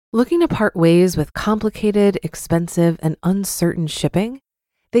Looking to part ways with complicated, expensive, and uncertain shipping?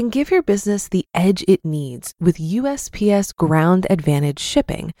 Then give your business the edge it needs with USPS Ground Advantage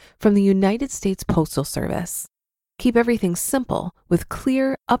shipping from the United States Postal Service. Keep everything simple with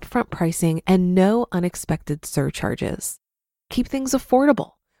clear, upfront pricing and no unexpected surcharges. Keep things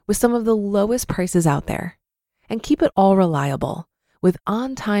affordable with some of the lowest prices out there. And keep it all reliable with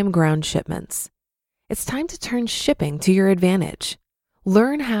on-time ground shipments. It's time to turn shipping to your advantage.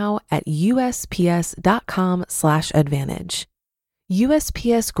 Learn how at USPS.com/advantage.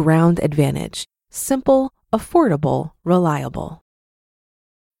 USPS Ground Advantage. Simple, affordable, reliable.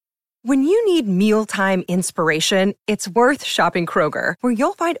 When you need mealtime inspiration, it's worth shopping Kroger, where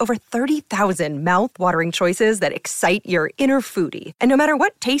you'll find over 30,000 mouth-watering choices that excite your inner foodie. And no matter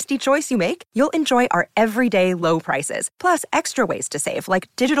what tasty choice you make, you'll enjoy our everyday low prices, plus extra ways to save, like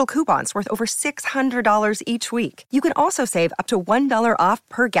digital coupons worth over $600 each week. You can also save up to $1 off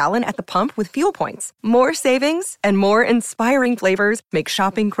per gallon at the pump with fuel points. More savings and more inspiring flavors make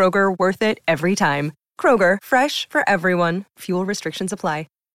shopping Kroger worth it every time. Kroger, fresh for everyone. Fuel restrictions apply.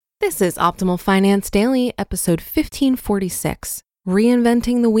 This is Optimal Finance Daily, episode 1546,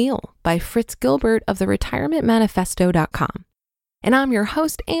 Reinventing the Wheel by Fritz Gilbert of the retirementmanifesto.com. And I'm your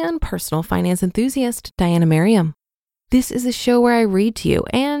host and personal finance enthusiast, Diana Merriam. This is a show where I read to you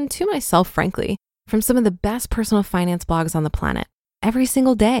and to myself, frankly, from some of the best personal finance blogs on the planet every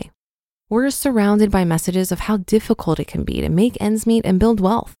single day. We're surrounded by messages of how difficult it can be to make ends meet and build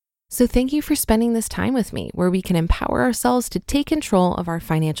wealth. So thank you for spending this time with me where we can empower ourselves to take control of our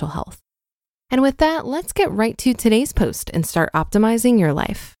financial health. And with that, let's get right to today's post and start optimizing your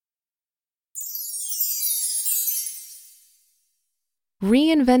life.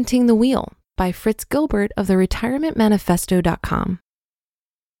 Reinventing the Wheel by Fritz Gilbert of the retirementmanifesto.com.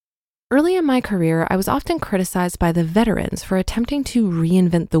 Early in my career, I was often criticized by the veterans for attempting to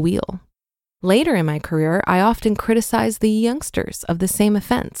reinvent the wheel. Later in my career, I often criticized the youngsters of the same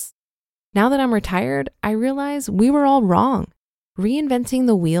offense. Now that I'm retired, I realize we were all wrong. Reinventing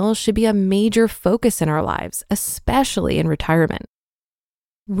the wheel should be a major focus in our lives, especially in retirement.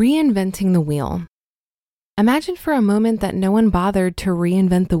 Reinventing the wheel. Imagine for a moment that no one bothered to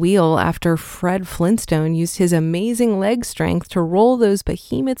reinvent the wheel after Fred Flintstone used his amazing leg strength to roll those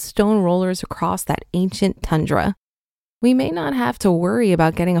behemoth stone rollers across that ancient tundra. We may not have to worry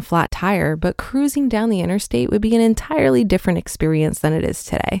about getting a flat tire, but cruising down the interstate would be an entirely different experience than it is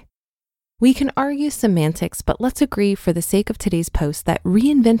today. We can argue semantics, but let's agree for the sake of today's post that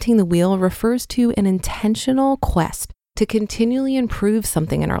reinventing the wheel refers to an intentional quest to continually improve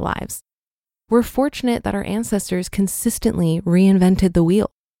something in our lives. We're fortunate that our ancestors consistently reinvented the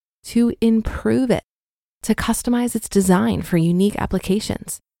wheel to improve it, to customize its design for unique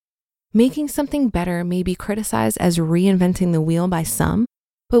applications. Making something better may be criticized as reinventing the wheel by some,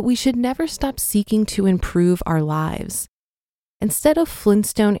 but we should never stop seeking to improve our lives. Instead of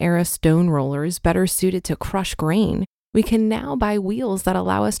Flintstone-era stone rollers better suited to crush grain, we can now buy wheels that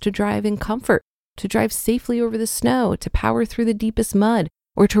allow us to drive in comfort, to drive safely over the snow, to power through the deepest mud,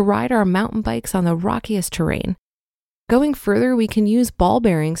 or to ride our mountain bikes on the rockiest terrain. Going further, we can use ball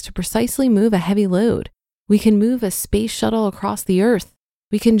bearings to precisely move a heavy load. We can move a space shuttle across the earth.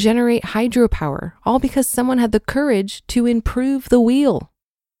 We can generate hydropower, all because someone had the courage to improve the wheel.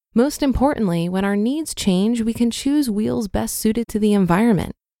 Most importantly, when our needs change, we can choose wheels best suited to the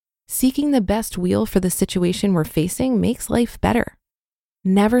environment. Seeking the best wheel for the situation we're facing makes life better.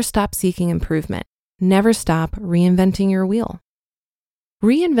 Never stop seeking improvement. Never stop reinventing your wheel.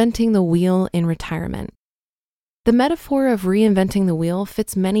 Reinventing the wheel in retirement. The metaphor of reinventing the wheel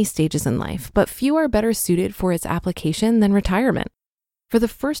fits many stages in life, but few are better suited for its application than retirement. For the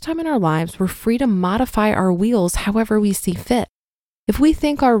first time in our lives, we're free to modify our wheels however we see fit. If we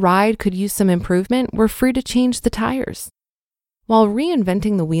think our ride could use some improvement, we're free to change the tires. While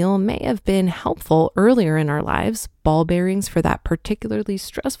reinventing the wheel may have been helpful earlier in our lives, ball bearings for that particularly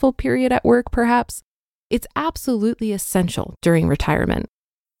stressful period at work perhaps, it's absolutely essential during retirement.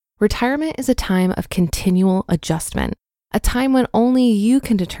 Retirement is a time of continual adjustment, a time when only you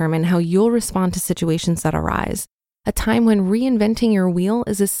can determine how you'll respond to situations that arise, a time when reinventing your wheel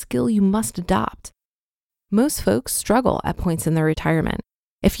is a skill you must adopt. Most folks struggle at points in their retirement.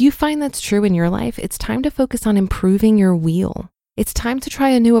 If you find that's true in your life, it's time to focus on improving your wheel. It's time to try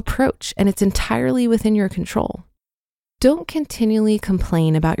a new approach, and it's entirely within your control. Don't continually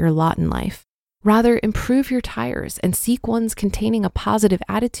complain about your lot in life. Rather, improve your tires and seek ones containing a positive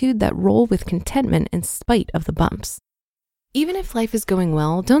attitude that roll with contentment in spite of the bumps. Even if life is going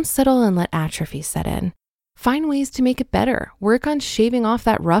well, don't settle and let atrophy set in. Find ways to make it better. Work on shaving off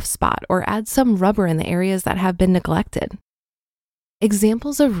that rough spot or add some rubber in the areas that have been neglected.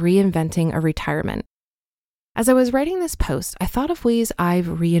 Examples of reinventing a retirement. As I was writing this post, I thought of ways I've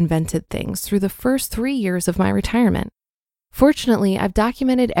reinvented things through the first 3 years of my retirement. Fortunately, I've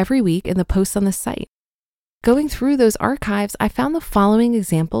documented every week in the posts on the site. Going through those archives, I found the following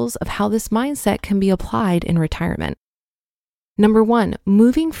examples of how this mindset can be applied in retirement. Number 1,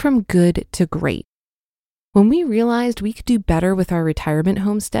 moving from good to great. When we realized we could do better with our retirement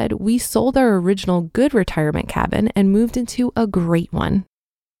homestead, we sold our original good retirement cabin and moved into a great one.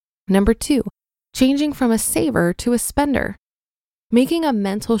 Number 2, changing from a saver to a spender. Making a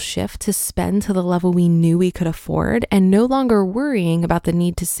mental shift to spend to the level we knew we could afford and no longer worrying about the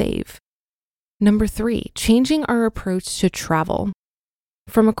need to save. Number 3, changing our approach to travel.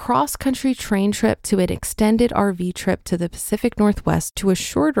 From a cross-country train trip to an extended RV trip to the Pacific Northwest to a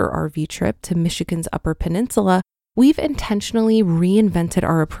shorter RV trip to Michigan's Upper Peninsula, we've intentionally reinvented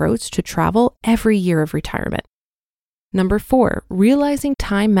our approach to travel every year of retirement. Number 4, realizing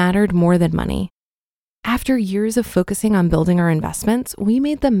time mattered more than money. After years of focusing on building our investments, we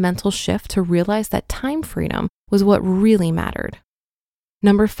made the mental shift to realize that time freedom was what really mattered.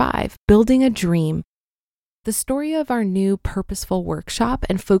 Number 5, building a dream. The story of our new purposeful workshop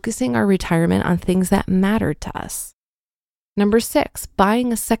and focusing our retirement on things that mattered to us. Number 6,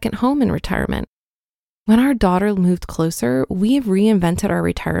 buying a second home in retirement. When our daughter moved closer, we've reinvented our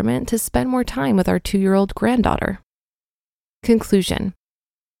retirement to spend more time with our 2-year-old granddaughter. Conclusion.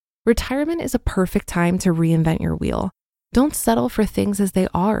 Retirement is a perfect time to reinvent your wheel. Don't settle for things as they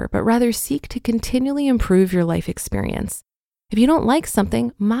are, but rather seek to continually improve your life experience. If you don't like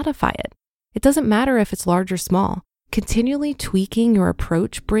something, modify it. It doesn't matter if it's large or small. Continually tweaking your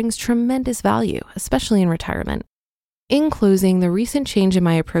approach brings tremendous value, especially in retirement. In closing, the recent change in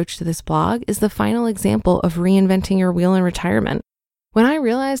my approach to this blog is the final example of reinventing your wheel in retirement. When I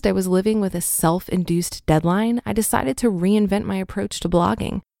realized I was living with a self-induced deadline, I decided to reinvent my approach to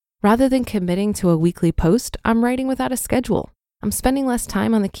blogging. Rather than committing to a weekly post, I'm writing without a schedule. I'm spending less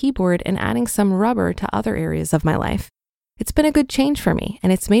time on the keyboard and adding some rubber to other areas of my life. It's been a good change for me,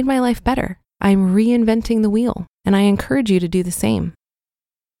 and it's made my life better. I'm reinventing the wheel, and I encourage you to do the same.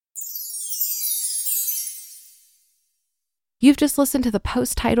 You've just listened to the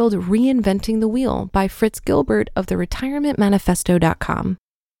post titled Reinventing the Wheel by Fritz Gilbert of the retirementmanifesto.com.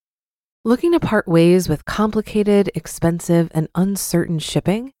 Looking to part ways with complicated, expensive, and uncertain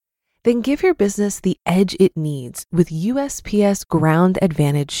shipping? Then give your business the edge it needs with USPS Ground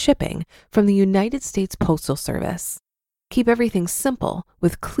Advantage shipping from the United States Postal Service. Keep everything simple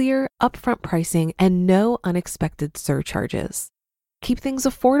with clear, upfront pricing and no unexpected surcharges. Keep things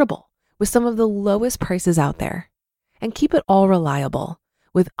affordable with some of the lowest prices out there. And keep it all reliable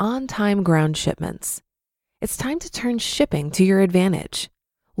with on-time ground shipments. It's time to turn shipping to your advantage.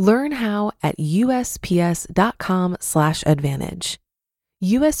 Learn how at USPS.com/advantage.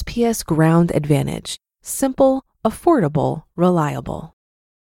 USPS Ground Advantage. Simple, affordable, reliable.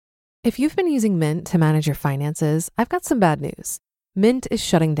 If you've been using Mint to manage your finances, I've got some bad news. Mint is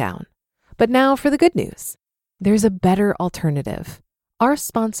shutting down. But now for the good news. There's a better alternative. Our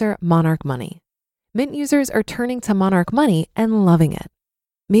sponsor, Monarch Money. Mint users are turning to Monarch Money and loving it.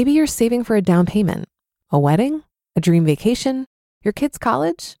 Maybe you're saving for a down payment, a wedding, a dream vacation, your kids'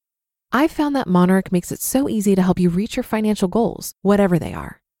 college. I've found that Monarch makes it so easy to help you reach your financial goals, whatever they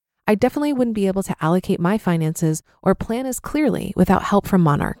are. I definitely wouldn't be able to allocate my finances or plan as clearly without help from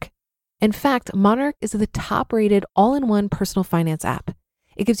Monarch. In fact, Monarch is the top-rated all-in-one personal finance app.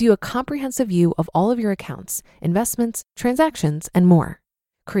 It gives you a comprehensive view of all of your accounts, investments, transactions, and more.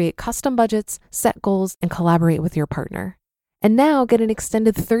 Create custom budgets, set goals, and collaborate with your partner. And now get an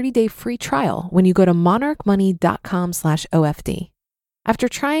extended 30-day free trial when you go to monarchmoney.com/OFD. After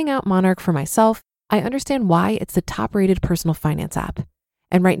trying out Monarch for myself, I understand why it's the top-rated personal finance app.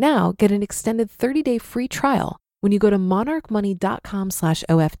 And right now, get an extended 30-day free trial when you go to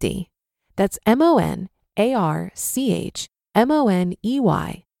monarchmoney.com/OFD. That's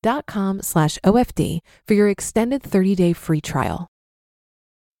monarchmoney.com/OFD for your extended 30-day free trial.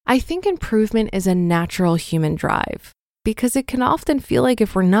 I think improvement is a natural human drive because it can often feel like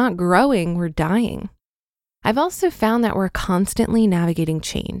if we're not growing, we're dying. I've also found that we're constantly navigating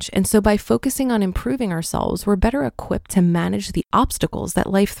change, and so by focusing on improving ourselves, we're better equipped to manage the obstacles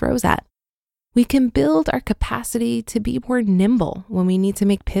that life throws at. We can build our capacity to be more nimble when we need to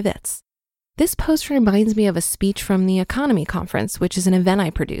make pivots. This post reminds me of a speech from the Economy Conference, which is an event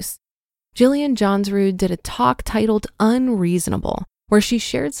I produce. Jillian Johnsrud did a talk titled Unreasonable, where she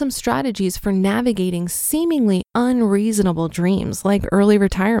shared some strategies for navigating seemingly unreasonable dreams like early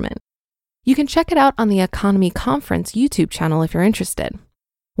retirement. You can check it out on the Economy Conference YouTube channel if you're interested.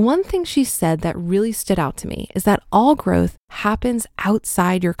 One thing she said that really stood out to me is that all growth happens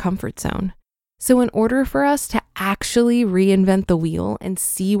outside your comfort zone. So in order for us to actually reinvent the wheel and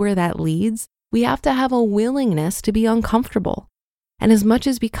see where that leads, we have to have a willingness to be uncomfortable. And as much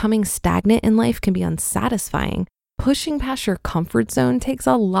as becoming stagnant in life can be unsatisfying, pushing past your comfort zone takes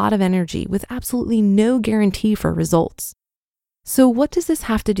a lot of energy with absolutely no guarantee for results. So what does this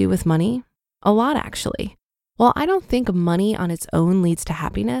have to do with money? A lot, actually. While I don't think money on its own leads to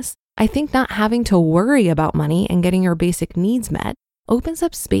happiness, I think not having to worry about money and getting your basic needs met opens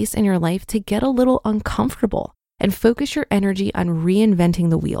up space in your life to get a little uncomfortable and focus your energy on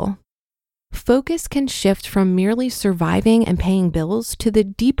reinventing the wheel. Focus can shift from merely surviving and paying bills to the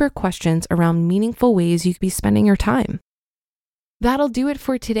deeper questions around meaningful ways you could be spending your time. That'll do it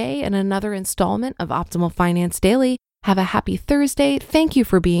for today and another installment of Optimal Finance Daily. Have a happy Thursday. Thank you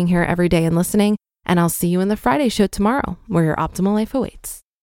for being here every day and listening. And I'll see you in the Friday show tomorrow, where your optimal life awaits.